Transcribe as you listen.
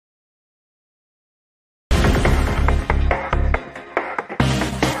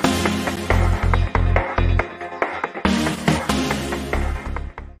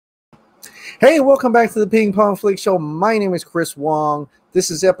Hey, welcome back to the Ping Pong Flix Show. My name is Chris Wong. This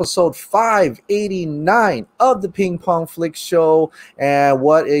is episode 589 of the Ping Pong Flix Show, and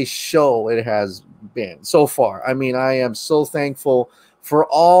what a show it has been so far. I mean, I am so thankful for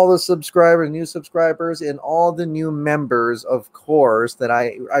all the subscribers, new subscribers, and all the new members, of course, that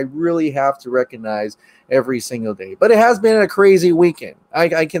I really have to recognize every single day. But it has been a crazy weekend.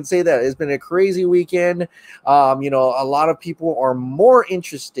 I can say that it's been a crazy weekend. A lot of people are more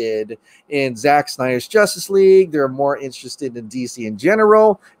interested in Zack Snyder's Justice League. They're more interested in DC in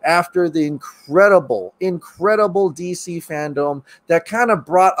general after the incredible DC fandom that kind of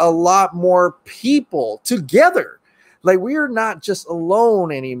brought a lot more people together. Like, we're not just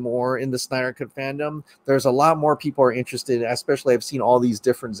alone anymore in the Snyder Cut fandom. There's a lot more people are interested, especially I've seen all these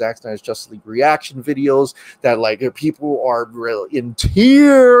different Zack Snyder's Justice League reaction videos that, like, people are really in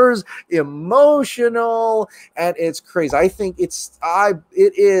tears, emotional, and it's crazy. I think it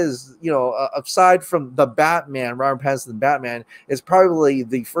is, aside from the Batman, Robert Pattinson Batman, is probably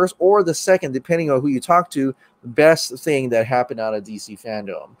the first or the second, depending on who you talk to, best thing that happened out of DC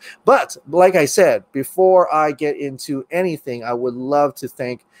fandom. But like I said, before I get into anything, I would love to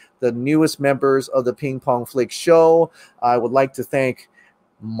thank the newest members of the Ping Pong Flix Show. I would like to thank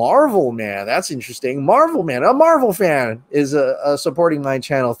Marvel Man. That's interesting. Marvel Man, a Marvel fan, is supporting my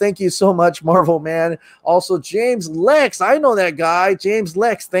channel. Thank you so much, Marvel Man. Also, James Lex. I know that guy. James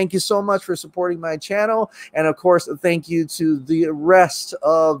Lex, thank you so much for supporting my channel. And of course, thank you to the rest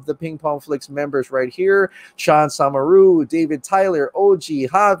of the Ping Pong Flix members right here. Sean Samaru, David Tyler, OG,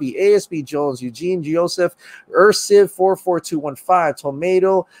 Javi, ASB Jones, Eugene Joseph, Ursiv 44215,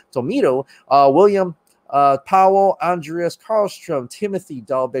 Tomato, William Powell, Andreas Karlstrom, Timothy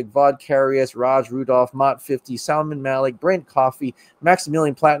Dahlbeck, Vodcarius, Raj Rudolph, Mott 50, Salman Malik, Brent Coffee,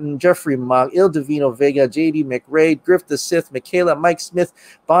 Maximilian Platten, Jeffrey Mog, Il Divino Vega, JD McRae, Griff the Sith, Michaela, Mike Smith,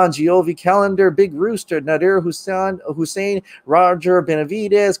 Bon Jovi, Calendar, Big Rooster, Nadir Hussein, Roger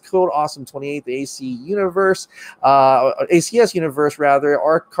Benavides, Code Awesome 28, the ACS Universe,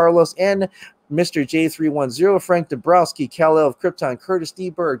 Art Carlos, and Mr. J310, Frank Dabrowski, Kal-El of Krypton, Curtis D.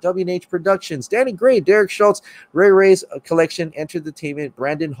 Berg, WNH Productions, Danny Gray, Derek Schultz, Ray's Collection, Entertainment,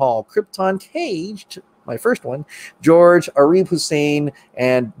 Brandon Hall, Krypton Caged, my first one, George, Arif Hussein,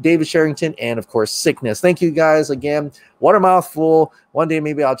 and David Sherrington, and of course, Sickness. Thank you guys again. What a mouthful. One day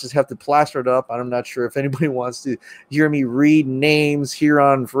maybe I'll just have to plaster it up. I'm not sure if anybody wants to hear me read names here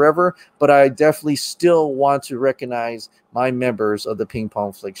on forever, but I definitely still want to recognize my members of the Ping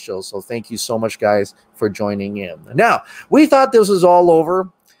Pong Flix Show. So thank you so much, guys, for joining in. Now, we thought this was all over.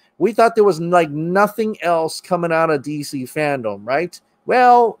 We thought there was like nothing else coming out of DC fandom, right?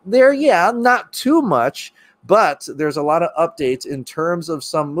 Well, not too much, but there's a lot of updates in terms of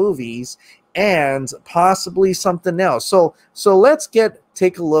some movies and possibly something else. So let's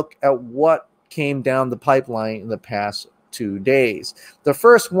take a look at what came down the pipeline in the past 2 days. The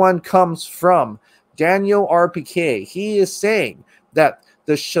first one comes from Daniel RPK. He is saying that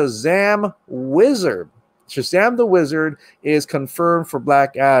the Shazam the Wizard, is confirmed for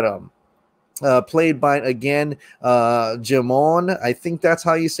Black Adam. Played by, again, Jamon. I think that's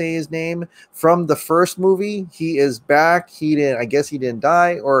how you say his name. From the first movie, he is back. I guess he didn't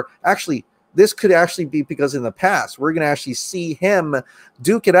die. Or actually, this could actually be because in the past, we're going to actually see him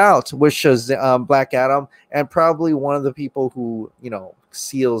duke it out with Black Adam, and probably one of the people who,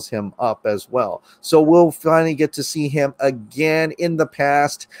 seals him up as well. So we'll finally get to see him again in the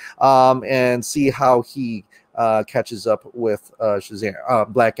past, and see how he catches up with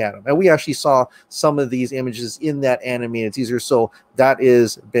Black Adam. And we actually saw some of these images in that animated teaser, so that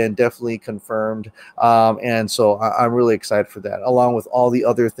is been definitely confirmed. And so I'm really excited for that, along with all the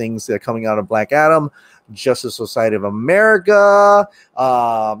other things that are coming out of Black Adam, Justice Society of America,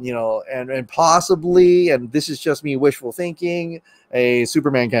 and possibly, and this is just me wishful thinking, a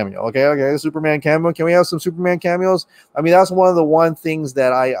Superman cameo. Okay, Superman cameo. Can we have some Superman cameos? I mean, that's one of the things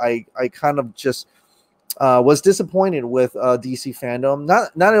that I kind of just was disappointed with DC fandom.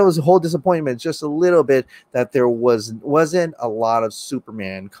 Not it was a whole disappointment, just a little bit that there wasn't a lot of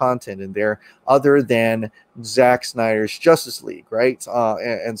Superman content in there other than Zack Snyder's Justice League, right?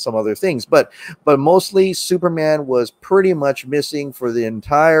 And some other things, but mostly Superman was pretty much missing for the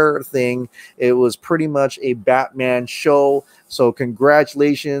entire thing. It was pretty much a Batman show. So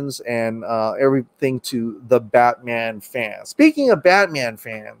congratulations and everything to the Batman fans. Speaking of Batman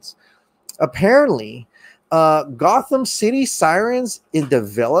fans, apparently Gotham City Sirens in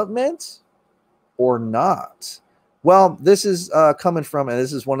development or not? Well, this is coming from, and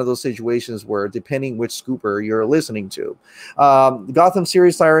this is one of those situations where, depending which scooper you're listening to, Gotham City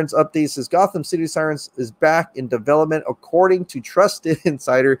Sirens update says Gotham City Sirens is back in development, according to trusted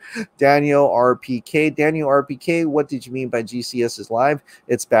insider Daniel RPK. Daniel RPK, what did you mean by GCS is live?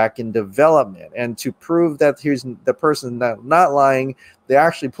 It's back in development. And to prove that here's the person not lying, they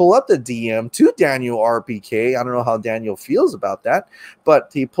actually pull up the DM to Daniel RPK. I don't know how Daniel feels about that, but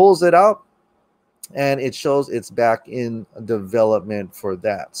he pulls it out, and it shows it's back in development for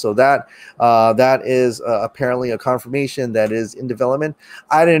that. So that is apparently a confirmation that is in development.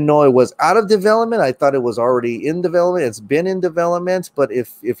 I didn't know it was out of development. I thought it was already in development. It's been in development. But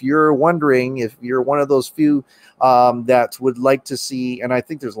if you're wondering, if you're one of those few that would like to see, and I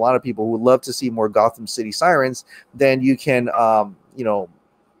think there's a lot of people who would love to see more Gotham City Sirens, then you can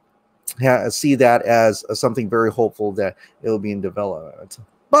see that as something very hopeful that it will be in development.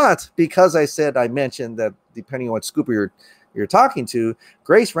 But because I mentioned that depending on what scooper you're talking to,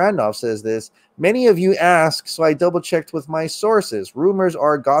 Grace Randolph says this. Many of you ask, so I double checked with my sources. Rumors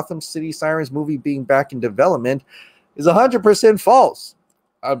are Gotham City Sirens movie being back in development is 100% false.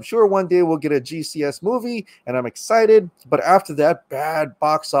 I'm sure one day we'll get a GCS movie, and I'm excited. But after that bad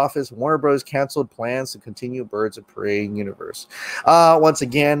box office, Warner Bros. Canceled plans to continue Birds of Prey universe. Once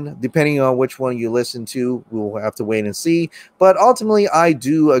again, depending on which one you listen to, we'll have to wait and see. But ultimately, I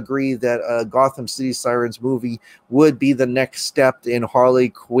do agree that a Gotham City Sirens movie would be the next step in Harley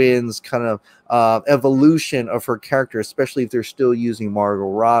Quinn's kind of evolution of her character, especially if they're still using Margot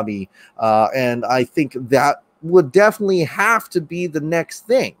Robbie. And I think that would definitely have to be the next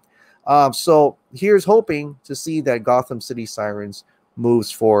thing. So here's hoping to see that Gotham City Sirens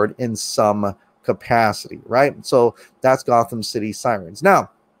moves forward in some capacity, right? So that's Gotham City Sirens.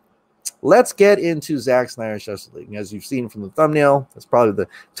 Now, let's get into Zack Snyder's Justice League. As you've seen from the thumbnail, that's probably the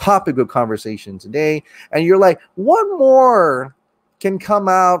topic of conversation today. And you're like, what more can come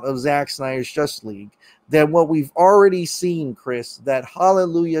out of Zack Snyder's Justice League than what we've already seen, Chris? That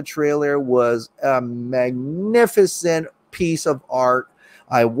Hallelujah trailer was a magnificent piece of art.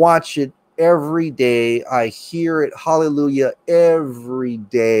 I watch it every day. I hear it, Hallelujah, every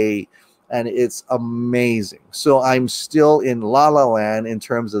day, and it's amazing. So I'm still in La La Land in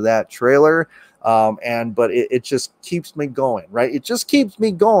terms of that trailer. But it just keeps me going, right? It just keeps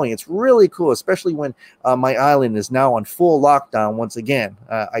me going. It's really cool, especially when my island is now on full lockdown once again.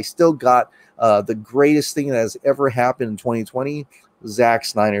 I still got the greatest thing that has ever happened in 2020, Zack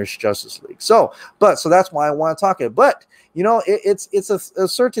Snyder's Justice League. So that's why I want to talk it. But you know, it's a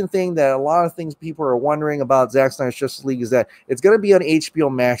certain thing that a lot of things people are wondering about Zack Snyder's Justice League is that it's going to be on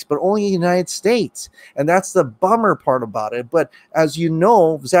HBO Max, but only in the United States. And that's the bummer part about it. But as you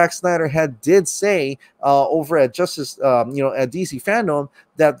know, Zack Snyder did say over at Justice, at DC Fandom,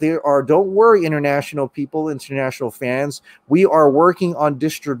 that there are, don't worry, international people, international fans, we are working on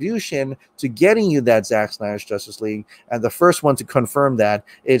distribution to getting you that Zack Snyder's Justice League. And the first one to confirm that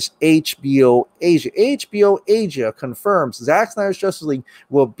is HBO Asia. HBO Asia confirms Zack Snyder's Justice League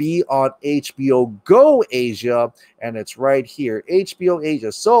will be on HBO GO Asia, and it's right here, HBO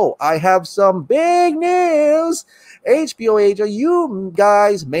Asia. So I have some big news. HBO Asia, you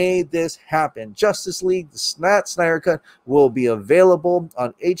guys made this happen. Justice League, the Snyder Cut, will be available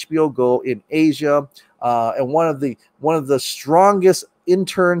on HBO Go in Asia. And one of the strongest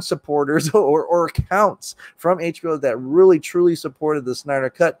intern supporters or accounts from HBO that really truly supported the Snyder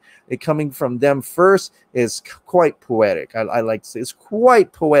Cut, it coming from them first, is quite poetic. I like to say it's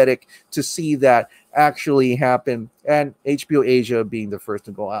quite poetic to see that actually happen, and HBO Asia being the first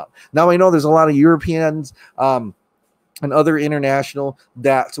to go out. Now I know there's a lot of Europeans and other international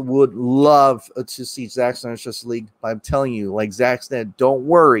that would love to see Zack Snyder's Justice League. But I'm telling you, like Zack said, don't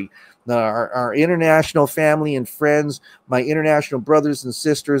worry. Our international family and friends, my international brothers and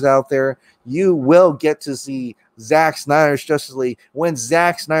sisters out there, you will get to see Zack Snyder's Justice League when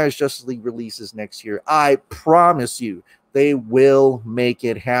Zack Snyder's Justice League releases next year. I promise you, they will make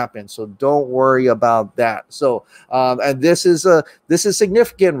it happen. So don't worry about that. So, and this is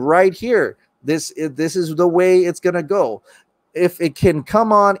significant right here. This is the way it's going to go. If it can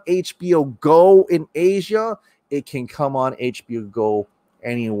come on HBO Go in Asia, it can come on HBO Go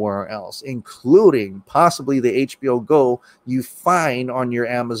anywhere else, including possibly the HBO Go you find on your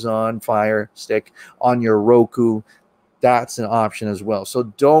Amazon Fire Stick, on your Roku. That's an option as well. So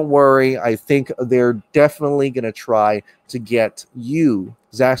don't worry. I think they're definitely going to try to get you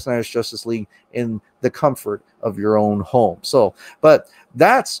Zack Snyder's Justice League in the comfort of your own home. So, but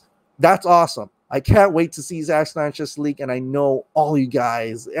that's awesome. I can't wait to see Zack Snyder's Justice League, and I know all you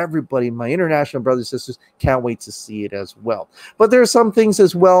guys, everybody, my international brothers and sisters, can't wait to see it as well. But there are some things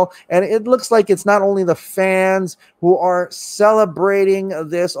as well, and it looks like it's not only the fans who are celebrating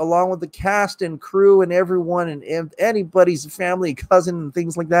this, along with the cast and crew and everyone and anybody's family, cousin, and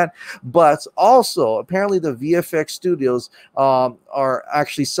things like that, but also apparently the VFX studios are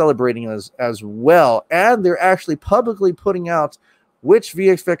actually celebrating as well, and they're actually publicly putting out which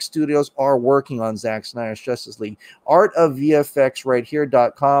VFX studios are working on Zack Snyder's Justice League.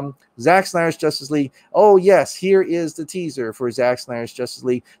 artofvfxrighthere.com. Zack Snyder's Justice League. Oh, yes, here is the teaser for Zack Snyder's Justice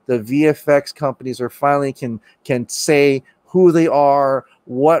League. The VFX companies are finally can say who they are,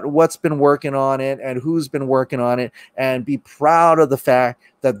 what's been working on it, and who's been working on it, and be proud of the fact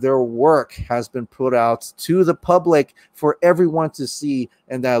that their work has been put out to the public for everyone to see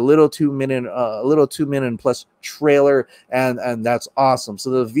in that little 2 minute plus trailer, and that's awesome.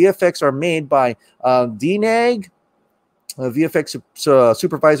 So the VFX are made by DNAG, VFX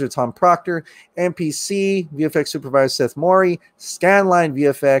supervisor Tom Proctor, MPC VFX supervisor Seth Mori, Scanline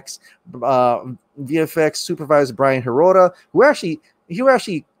VFX VFX supervisor Brian Hirota, who actually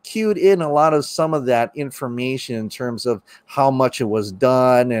cued in a lot of some of that information in terms of how much it was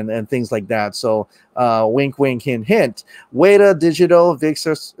done and things like that. So wink, wink, hint, hint. Weta Digital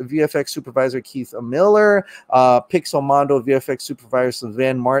VFX supervisor Keith Miller, Pixelmondo VFX supervisor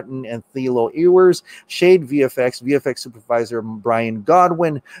Van Martin and Thilo Ewers, Shade VFX supervisor Brian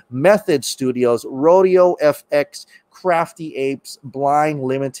Godwin, Method Studios, Rodeo FX, Crafty Apes, Blind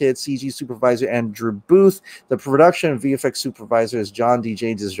Limited, CG supervisor Andrew Booth. The production VFX supervisor is John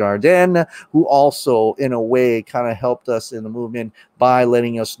DJ Desjardins, who also, in a way, kind of helped us in the movement by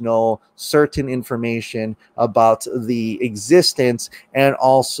letting us know certain information about the existence and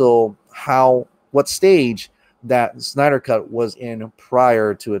also what stage that Snyder Cut was in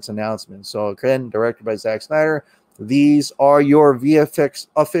prior to its announcement. So again, directed by Zack Snyder. These are your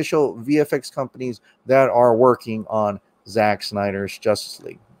official VFX companies that are working on Zack Snyder's Justice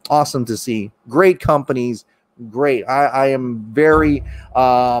League. Awesome to see. Great companies. Great. I'm very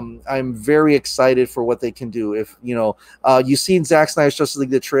excited for what they can do. If you've seen Zack Snyder's Justice League,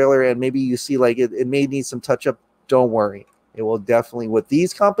 the trailer, and maybe you see like it may need some touch up, don't worry. It will definitely, with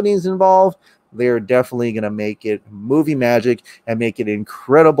these companies involved, they're definitely going to make it movie magic and make it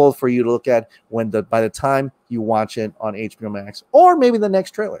incredible for you to look at by the time you watch it on HBO Max, or maybe the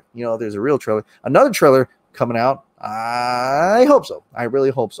next trailer. There's a real trailer, another trailer coming out. I hope so. I really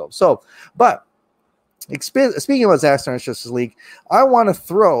hope so. But speaking about Zack Snyder's Justice League, I want to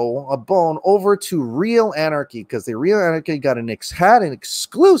throw a bone over to Real Anarchy, because the Real Anarchy had an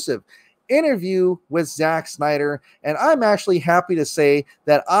exclusive interview with Zack Snyder, and I'm actually happy to say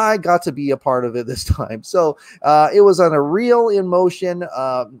that I got to be a part of it this time. So it was on a Real in Motion,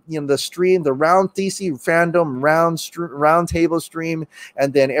 the stream, the round DC fandom round table stream,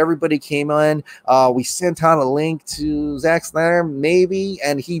 and then everybody came in. We sent out a link to Zack Snyder, maybe,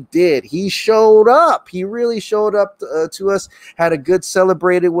 and he did. He showed up. He really showed up to us. Had a good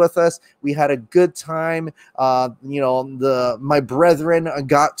celebrated with us. We had a good time. My brethren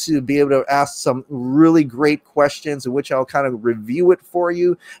got to be able to ask some really great questions, in which I'll kind of review it for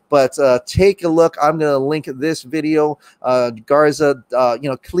you. But take a look. I'm going to link this video. Garza,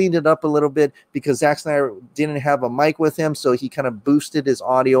 cleaned it up a little bit because Zack Snyder didn't have a mic with him, so he kind of boosted his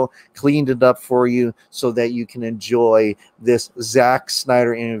audio, cleaned it up for you so that you can enjoy this Zack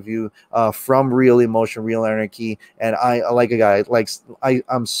Snyder interview from Real Emotion, Real Anarchy. And I'm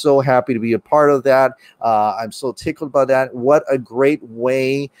so happy to be a part of that. I'm so tickled by that. What a great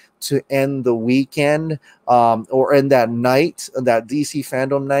way to end the weekend, or end that night, that DC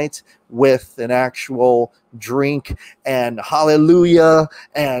fandom night, with an actual drink and hallelujah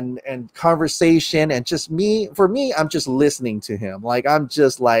and conversation, and just for me, I'm just listening to him. I'm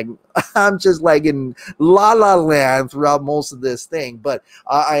just like in la la land throughout most of this thing. But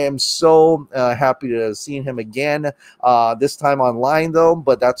I am so happy to have seen him again, this time online though,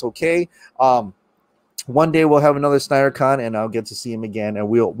 but that's okay. One day we'll have another SnyderCon, and I'll get to see him again, and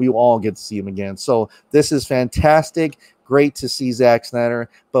we'll all get to see him again. So this is fantastic. Great to see Zack Snyder,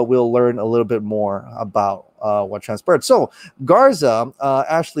 but we'll learn a little bit more about what transpired. So Garza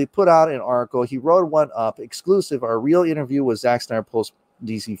actually put out an article. He wrote one up, exclusive, our Real interview with Zack Snyder post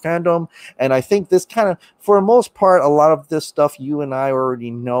DC fandom. And I think this kind of, for the most part, a lot of this stuff you and I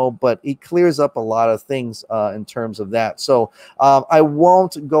already know, but it clears up a lot of things in terms of that. So I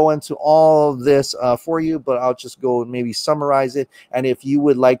won't go into all of this for you, but I'll just go and maybe summarize it. And if you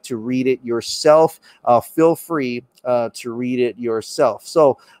would like to read it yourself, feel free to read it yourself.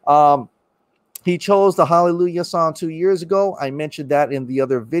 So He chose the Hallelujah song 2 years ago. I mentioned that in the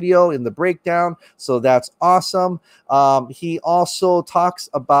other video in the breakdown, so that's awesome. He also talks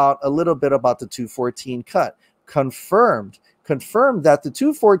about a little bit about the 214 cut. Confirmed that the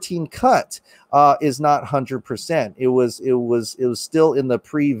 214 cut is not 100%. It was still in the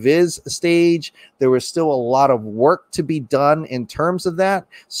pre-viz stage. There was still a lot of work to be done in terms of that.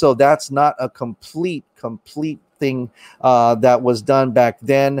 So that's not a complete thing that was done back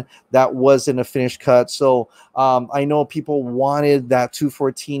then. That wasn't a finished cut. So I know people wanted that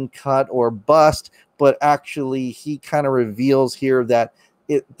 214 cut or bust, but actually he kind of reveals here that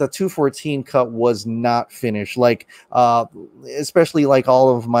the 214 cut was not finished, like especially like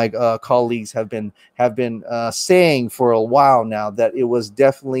all of my colleagues have been saying for a while now, that it was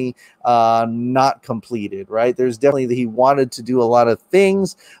definitely not completed, right? There's definitely that he wanted to do a lot of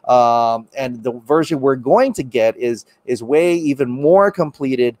things, and the version we're going to get is way even more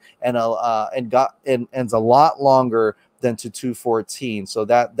completed and a lot longer than to 214. So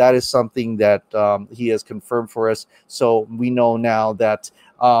that is something that he has confirmed for us. So we know now that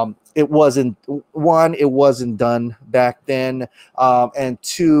it wasn't done back then, and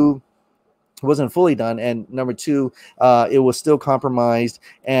two, it wasn't fully done, and number two, it was still compromised,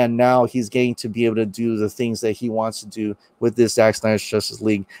 and now he's getting to be able to do the things that he wants to do with this Zack Snyder's Justice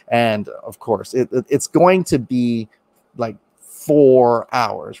League. And of course it's going to be like 4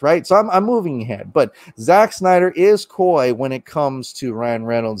 hours, right? So I'm moving ahead, but Zack Snyder is coy when it comes to Ryan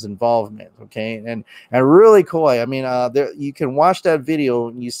Reynolds' involvement, okay, and really coy. I mean, there you can watch that video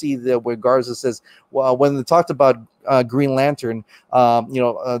and you see that where Garza says, well, when they talked about Green Lantern,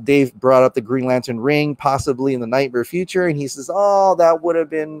 Dave brought up the Green Lantern ring, possibly in the nightmare future, and he says, "Oh, that would have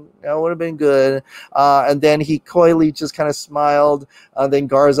been good." And then he coyly just kind of smiled. Then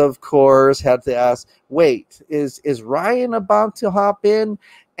Garza, of course, had to ask, "Wait, is Ryan about to hop in?"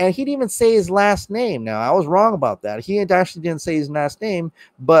 And he didn't even say his last name. Now, I was wrong about that. He actually didn't say his last name,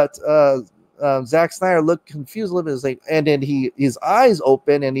 but Zack Snyder looked confused a little bit. It's like, and then his eyes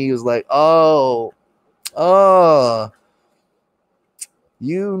open, and he was like, "Oh,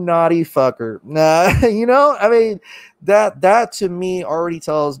 you naughty fucker." Nah, I mean, that to me already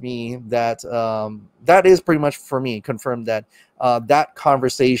tells me that that is pretty much for me confirmed that that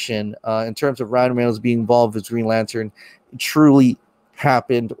conversation in terms of Ryan Reynolds being involved with Green Lantern truly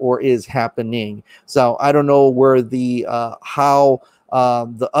happened or is happening. So I don't know where the how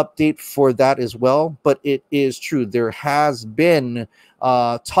the update for that as well, but it is true. There has been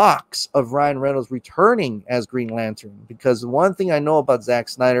talks of Ryan Reynolds returning as Green Lantern, because one thing I know about Zack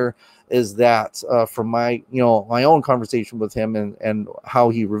Snyder is that from my my own conversation with him and how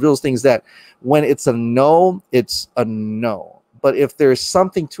he reveals things, that when it's a no, it's a no. But if there's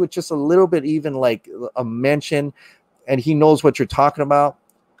something to it, just a little bit, even like a mention, and he knows what you're talking about,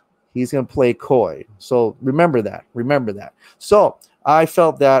 he's going to play coy. So remember that. So I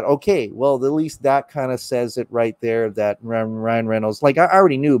felt that, okay, well, at least that kind of says it right there, that Ryan Reynolds, like I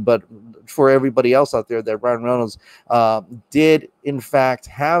already knew, but for everybody else out there, that Ryan Reynolds did in fact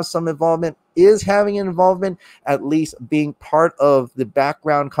have some involvement, is having an involvement, at least being part of the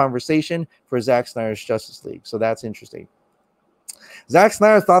background conversation for Zack Snyder's Justice League. So that's interesting. Zack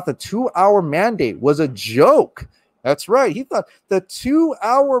Snyder thought the 2-hour mandate was a joke. That's right. He thought the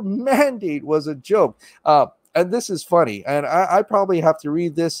 2-hour mandate was a joke. And this is funny. And I probably have to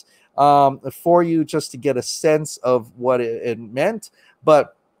read this for you just to get a sense of what it meant.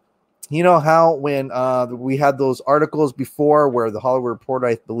 But you know how when we had those articles before where the Hollywood Reporter,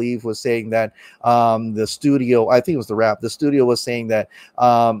 I believe, was saying that the studio, I think it was the Wrap, the studio was saying that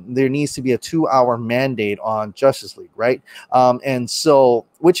there needs to be a 2-hour mandate on Justice League, right? And so,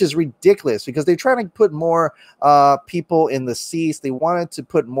 which is ridiculous, because they're trying to put more people in the seats. They wanted to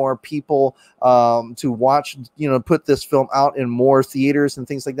put more people to watch, put this film out in more theaters and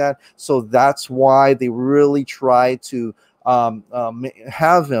things like that. So that's why they really try to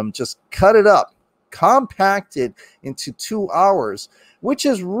have him just cut it up, compact it into 2 hours, which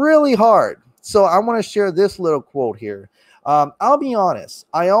is really hard. So I want to share this little quote here. I'll be honest,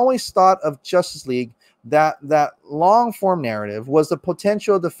 I always thought of Justice League, that long form narrative was the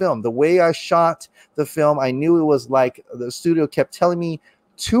potential of the film. The way I shot the film, I knew it was like the studio kept telling me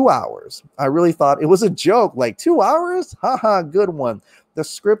 2 hours. I really thought it was a joke, like 2 hours? Haha, good one. The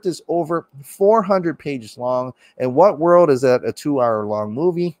script is over 400 pages long. In what world is that a 2-hour long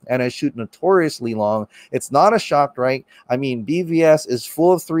movie? And I shoot notoriously long. It's not a shock, right? I mean, BVS is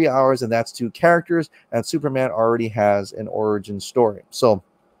full of 3 hours, and that's 2 characters, and Superman already has an origin story. So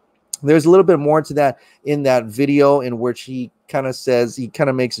there's a little bit more to that in that video, in which he kind of says, he kind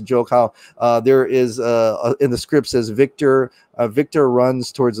of makes a joke how there is in the script says Victor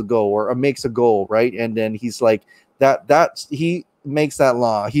runs towards a goal or makes a goal, right? And then he's like that's he makes that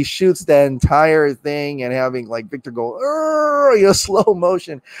long. He shoots the entire thing and having like Victor go, slow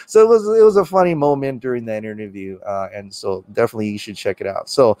motion. So it was a funny moment during that interview, and so definitely you should check it out.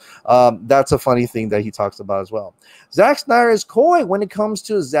 So that's a funny thing that he talks about as well. Zack Snyder is coy when it comes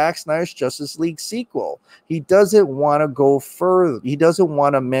to Zack Snyder's Justice League sequel. He doesn't want to go further. He doesn't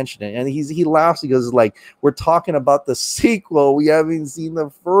want to mention it, and he laughs because like, we're talking about the sequel. We haven't seen the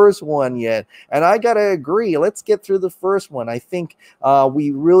first one yet, and I gotta agree. Let's get through the first one. I think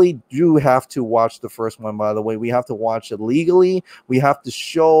we really do have to watch the first one, by the way. We have to watch it legally. We have to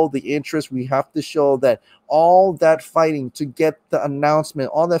show the interest. We have to show that all that fighting to get the announcement,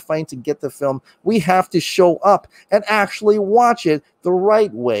 all that fighting to get the film, we have to show up and actually watch it the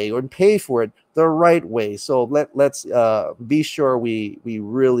right way or pay for it the right way. So let's be sure we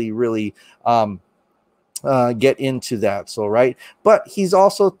really get into that. So right, but he's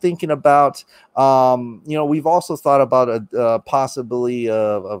also thinking about we've also thought about a possibility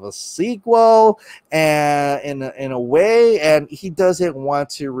of a sequel, and in a way, and he doesn't want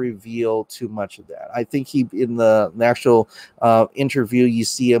to reveal too much of that. I think he, in the actual interview, you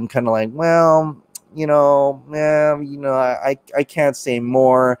see him kind of like, well, I can't say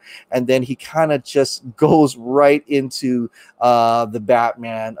more. And then he kind of just goes right into the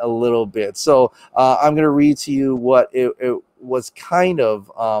Batman a little bit. So I'm going to read to you what it was kind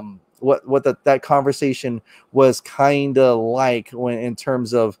of, what that conversation was kind of like when, in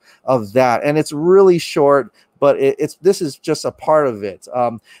terms of that. And it's really short, but this is just a part of it.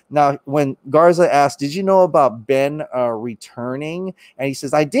 Now, when Garza asked, did you know about Ben returning? And he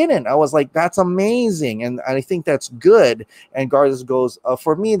says, I didn't. I was like, that's amazing. And I think that's good. And Garza goes,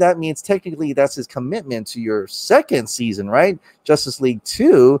 for me, that means technically that's his commitment to your second season, right? Justice League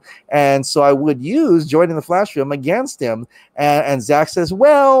 2. And so I would use joining the Flash film against him. And Zack says,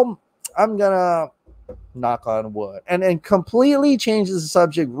 well, I'm going to knock on wood, and completely changes the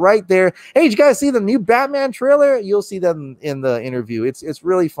subject right there. Hey, did you guys see the new Batman trailer? You'll see that in the interview. It's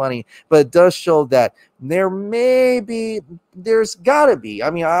really funny, but it does show that there's gotta be. I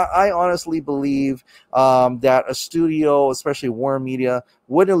mean, I honestly believe that a studio, especially Warner Media,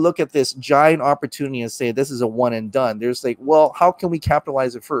 wouldn't look at this giant opportunity and say this is a one and done. There's like, well, how can we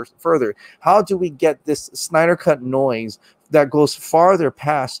capitalize it further? How do we get this Snyder Cut noise that goes farther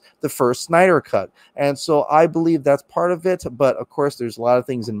past the first Snyder Cut? And so I believe that's part of it. But of course, there's a lot of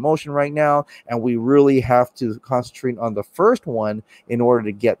things in motion right now, and we really have to concentrate on the first one in order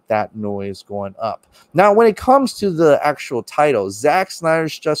to get that noise going up. Now, when it comes to the actual title, Zack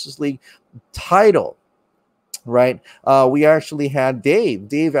Snyder's Justice League title, right? We actually had Dave.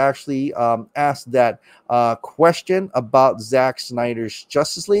 Dave actually asked that question about Zack Snyder's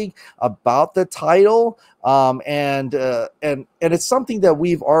Justice League, about the title, and it's something that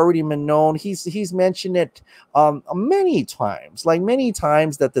we've already been known. He's mentioned it many times,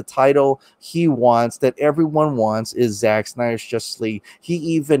 that the title he wants, that everyone wants, is Zack Snyder's Justice League. He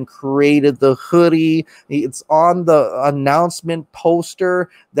even created the hoodie. It's on the announcement poster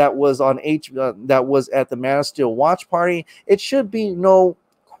that was on that was at the Man of Steel watch party. It should be no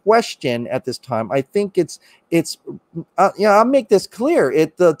question at this time. I think it's I'll make this clear.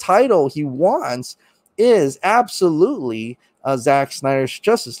 The title he wants is absolutely Zack Snyder's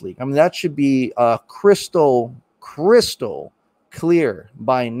Justice League. I mean, that should be crystal clear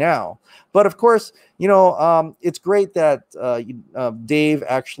by now. But of course, it's great that Dave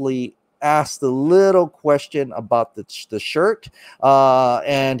actually asked a little question about the shirt,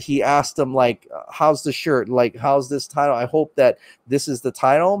 and he asked him, like, how's the shirt, like, how's this title? I hope that this is the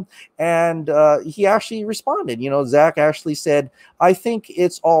title. And he actually responded. Zack actually said, I think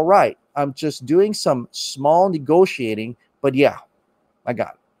it's all right. I'm just doing some small negotiating, but yeah, I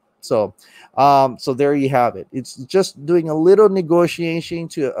got it. So there you have it. It's just doing a little negotiating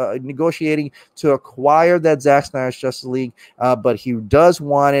to acquire that Zack Snyder's Justice League, but he does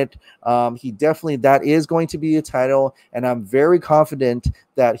want it. He definitely, that is going to be a title, and I'm very confident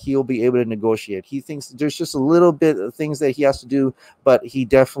that he'll be able to negotiate. He thinks there's just a little bit of things that he has to do, but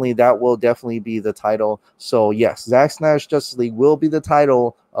that will definitely be the title. So yes, Zack Snyder's Justice League will be the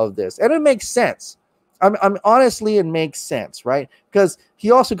title of this, and it makes sense. I'm honestly, it makes sense, right? Because he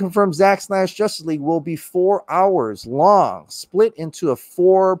also confirmed Zack Snyder's Justice League will be 4 hours long, split into a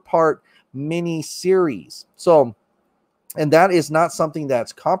 4-part mini series. So, and that is not something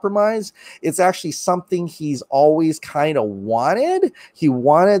that's compromised. It's actually something he's always kind of wanted. He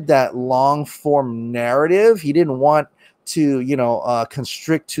wanted that long form narrative. He didn't want to, you know,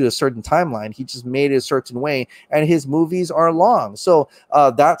 constrict to a certain timeline. He just made it a certain way, and his movies are long. So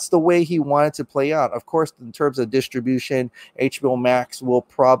that's the way he wanted to play out. Of course, in terms of distribution, HBO Max will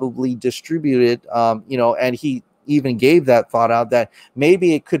probably distribute it, you know, and he even gave that thought out that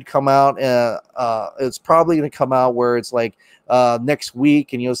maybe it could come out, it's probably going to come out where it's like next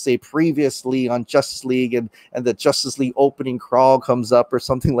week, and you'll say previously on Justice League, and the Justice League opening crawl comes up or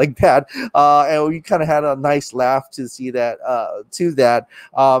something like that, and we kind of had a nice laugh to see that,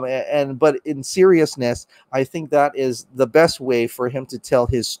 but in seriousness, I think that is the best way for him to tell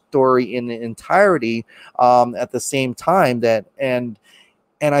his story in entirety, at the same time, that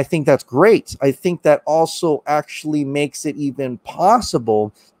and I think that's great. I think that also actually makes it even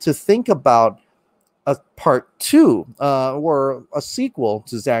possible to think about a part 2 or a sequel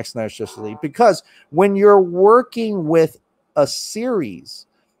to Zack Snyder's Justice League, because when you're working with a series,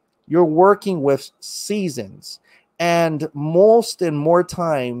 you're working with seasons, and more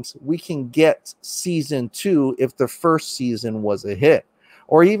times we can get season 2 if the first season was a hit,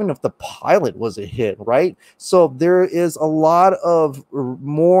 or even if the pilot was a hit, right? So there is a lot of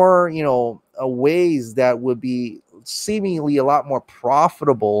more, you know, ways that would be seemingly a lot more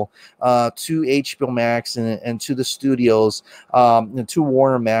profitable to HBO Max and to the studios, and to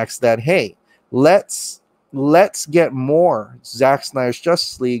Warner Max, that, hey, let's get more Zack Snyder's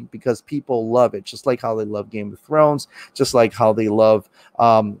Justice League, because people love it, just like how they love Game of Thrones, just like how they love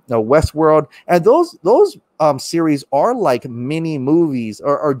Westworld, and those series are like mini movies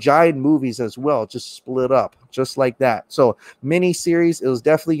or giant movies as well, just split up just like that. So mini series, it was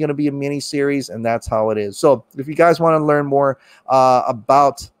definitely going to be a mini series, and that's how it is. So if you guys want to learn more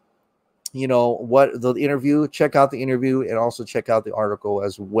about, you know, what the interview, check out the interview, and also check out the article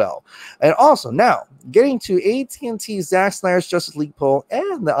as well. And also, now getting to AT&T's Zack Snyder's Justice League poll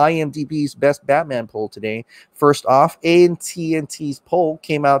and the IMDb's Best Batman poll today. First off, AT&T's poll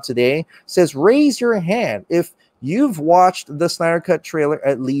came out today, says raise your hand if you've watched the Snyder Cut trailer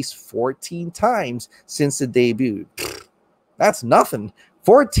at least 14 times since it debuted. That's nothing.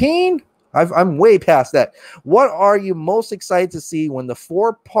 14? I'm way past that. What are you most excited to see when the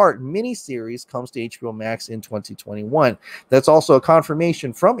 4-part miniseries comes to HBO Max in 2021? That's also a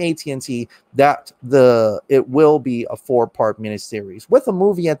confirmation from AT&T that it will be a 4-part miniseries with a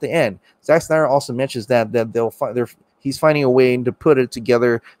movie at the end. Zack Snyder also mentions that he's finding a way to put it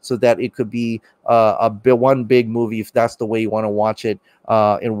together so that it could be one big movie, if that's the way you want to watch it,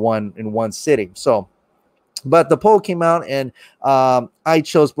 in one sitting. So. But the poll came out, and I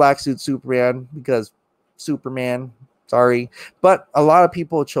chose Black Suit Superman because Superman, sorry. But a lot of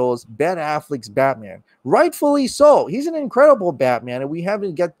people chose Ben Affleck's Batman. Rightfully so. He's an incredible Batman, and we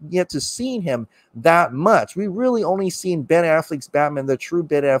haven't yet to seen him that much. We really only seen Ben Affleck's Batman, the true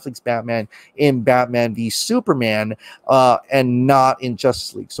Ben Affleck's Batman, in Batman v Superman, and not in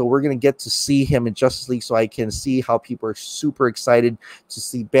Justice League. So we're going to get to see him in Justice League, so I can see how people are super excited to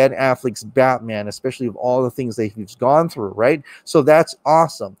see Ben Affleck's Batman, especially with all the things that he's gone through, right? So that's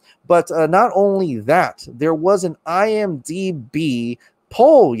awesome. But not only that, there was an IMDb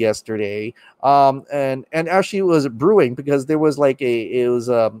poll yesterday, and actually it was brewing, because there was like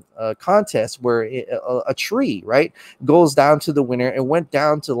a contest where a tree, right, goes down to the winner, and went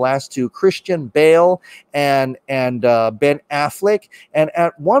down to the last two, Christian Bale and Ben Affleck. And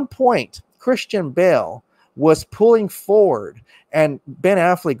at one point, Christian Bale was pulling forward, and Ben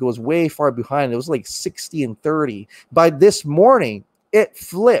Affleck was way far behind. It was like 60-30. By this morning, it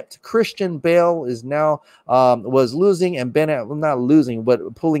flipped. Christian Bale is now was losing, and Ben Affleck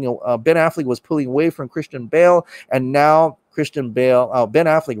was pulling away from Christian Bale, and now Ben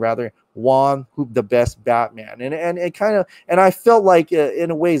Affleck rather won the best Batman. And it kind of, and I felt like in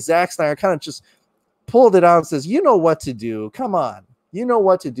a way Zack Snyder kind of just pulled it out and says, you know what to do. Come on. You know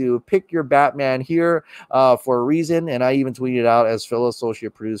what to do. Pick your Batman here for a reason. And I even tweeted out, as fellow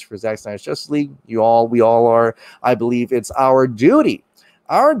associate producer for Zack Snyder's Justice League, we all are. I believe it's our duty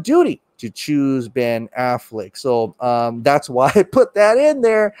to choose Ben Affleck. So that's why I put that in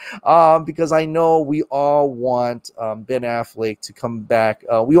there, because I know we all want Ben Affleck to come back.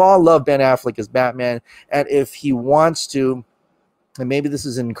 We all love Ben Affleck as Batman, and if he wants to, and maybe this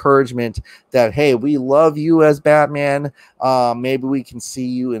is an encouragement that, hey, we love you as Batman. Maybe we can see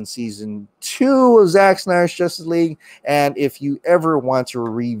you in season 2 of Zack Snyder's Justice League. And if you ever want to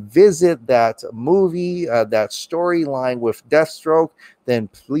revisit that movie, that storyline with Deathstroke, then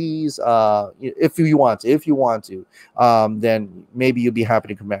please, if you want to, then maybe you'll be happy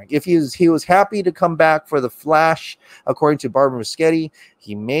to come back. If he was happy to come back for The Flash, according to Barbara Muschetti,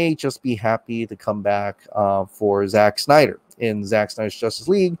 he may just be happy to come back for Zack Snyder in Zack Snyder's Justice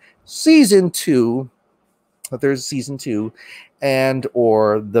League Season 2 there's season 2 and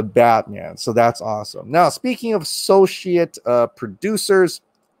or the Batman. So that's awesome. Now, speaking of associate producers,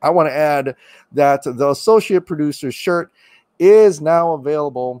 I want to add that the associate producer shirt is now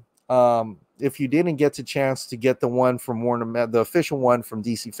available. If you didn't get the chance to get the one from Warner, the official one from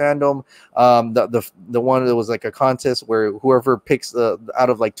DC Fandom, the one that was like a contest where whoever picks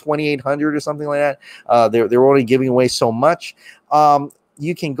out of like 2,800 or something like that, they're only giving away so much.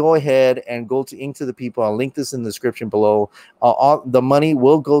 You can go ahead and go to Ink to the People. I'll link this in the description below. The money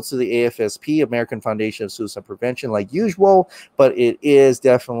will go to the AFSP, American Foundation of Suicide Prevention, like usual, but it is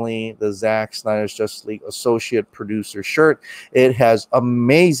definitely the Zack Snyder's Justice League Associate Producer shirt. It has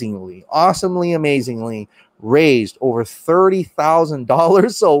amazingly, awesomely, amazingly raised over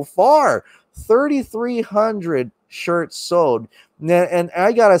 $30,000 so far. 3,300 shirts sold. And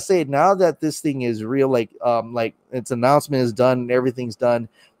I gotta say, now that this thing is real, like its announcement is done and everything's done,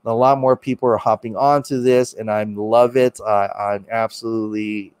 a lot more people are hopping onto this, and I love it. I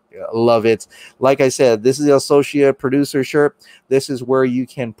absolutely love it. Like I said, this is the associate producer shirt. This is where you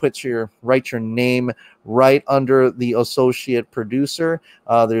can write your name right under the associate producer.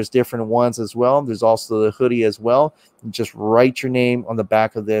 There's different ones as well. There's also the hoodie as well. Just write your name on the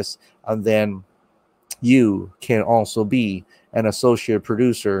back of this, and then you can also be an associate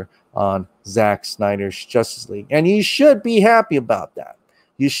producer on Zack Snyder's Justice League. And you should be happy about that.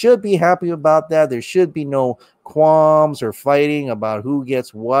 You should be happy about that. There should be no qualms or fighting about who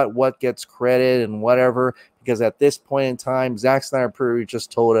gets what gets credit and whatever, because at this point in time, Zack Snyder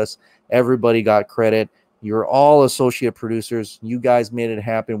just told us everybody got credit. You're all associate producers. You guys made it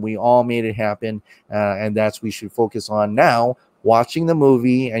happen. We all made it happen. And that's what we should focus on now, watching the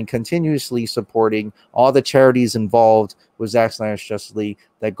movie and continuously supporting all the charities involved with Zack Snyder's Justice League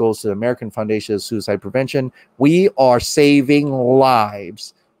that goes to the American Foundation of Suicide Prevention. We are saving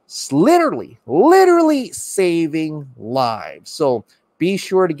lives. Literally saving lives. So be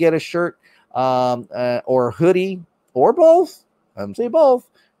sure to get a shirt or a hoodie or both. I'm say both.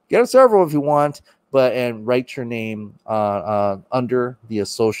 Get several if you want, and write your name under the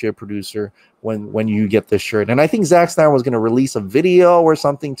associate producer when you get this shirt. And I think Zack Snyder was going to release a video or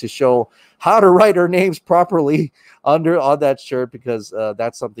something to show how to write our names properly on that shirt, because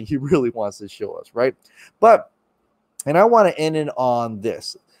that's something he really wants to show us, right? And I want to end it on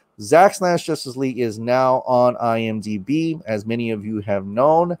this. Zack Snyder's Justice League is now on IMDB, as many of you have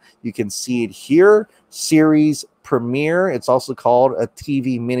known. You can see it here, series premiere. It's also called a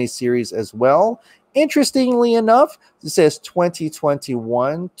TV miniseries as well. Interestingly enough, it says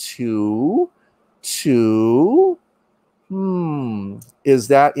 2021 to is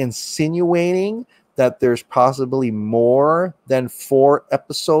that insinuating that there's possibly more than 4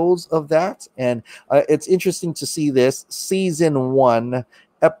 episodes of that? And it's interesting to see this season 1,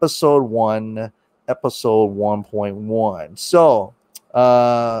 episode 1, episode 1.1. So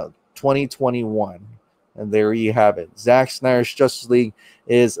 2021. And there you have it. Zack Snyder's Justice League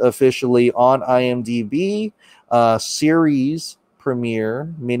is officially on IMDb, series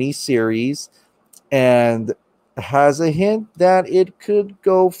premiere, mini-series, and has a hint that it could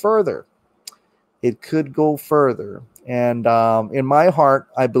go further. It could go further. And in my heart,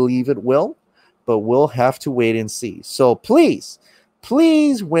 I believe it will, but we'll have to wait and see. So please,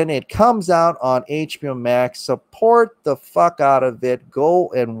 when it comes out on HBO Max, support the fuck out of it. Go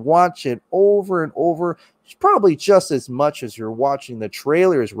and watch it over and over. It's probably just as much as you're watching the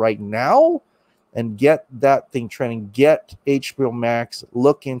trailers right now, and get that thing trending. Get HBO Max.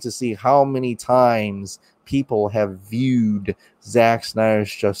 Look in to see how many times people have viewed Zack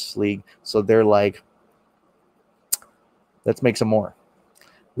Snyder's Justice League. So they're like, let's make some more.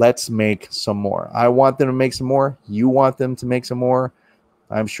 Let's make some more. I want them to make some more. You want them to make some more.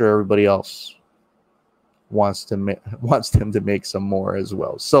 I'm sure everybody else wants them to make some more as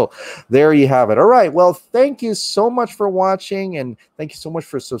well. So there you have it. All right. Well, thank you so much for watching, and thank you so much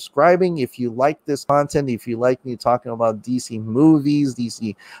for subscribing. If you like this content, if you like me talking about DC movies,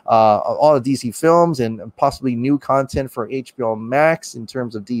 all the DC films, and possibly new content for HBO Max in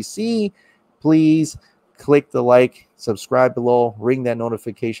terms of DC, please click the like, subscribe below, ring that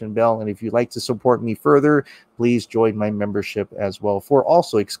notification bell. And if you'd like to support me further, please join my membership as well for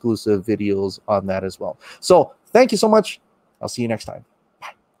also exclusive videos on that as well. So thank you so much. I'll see you next time.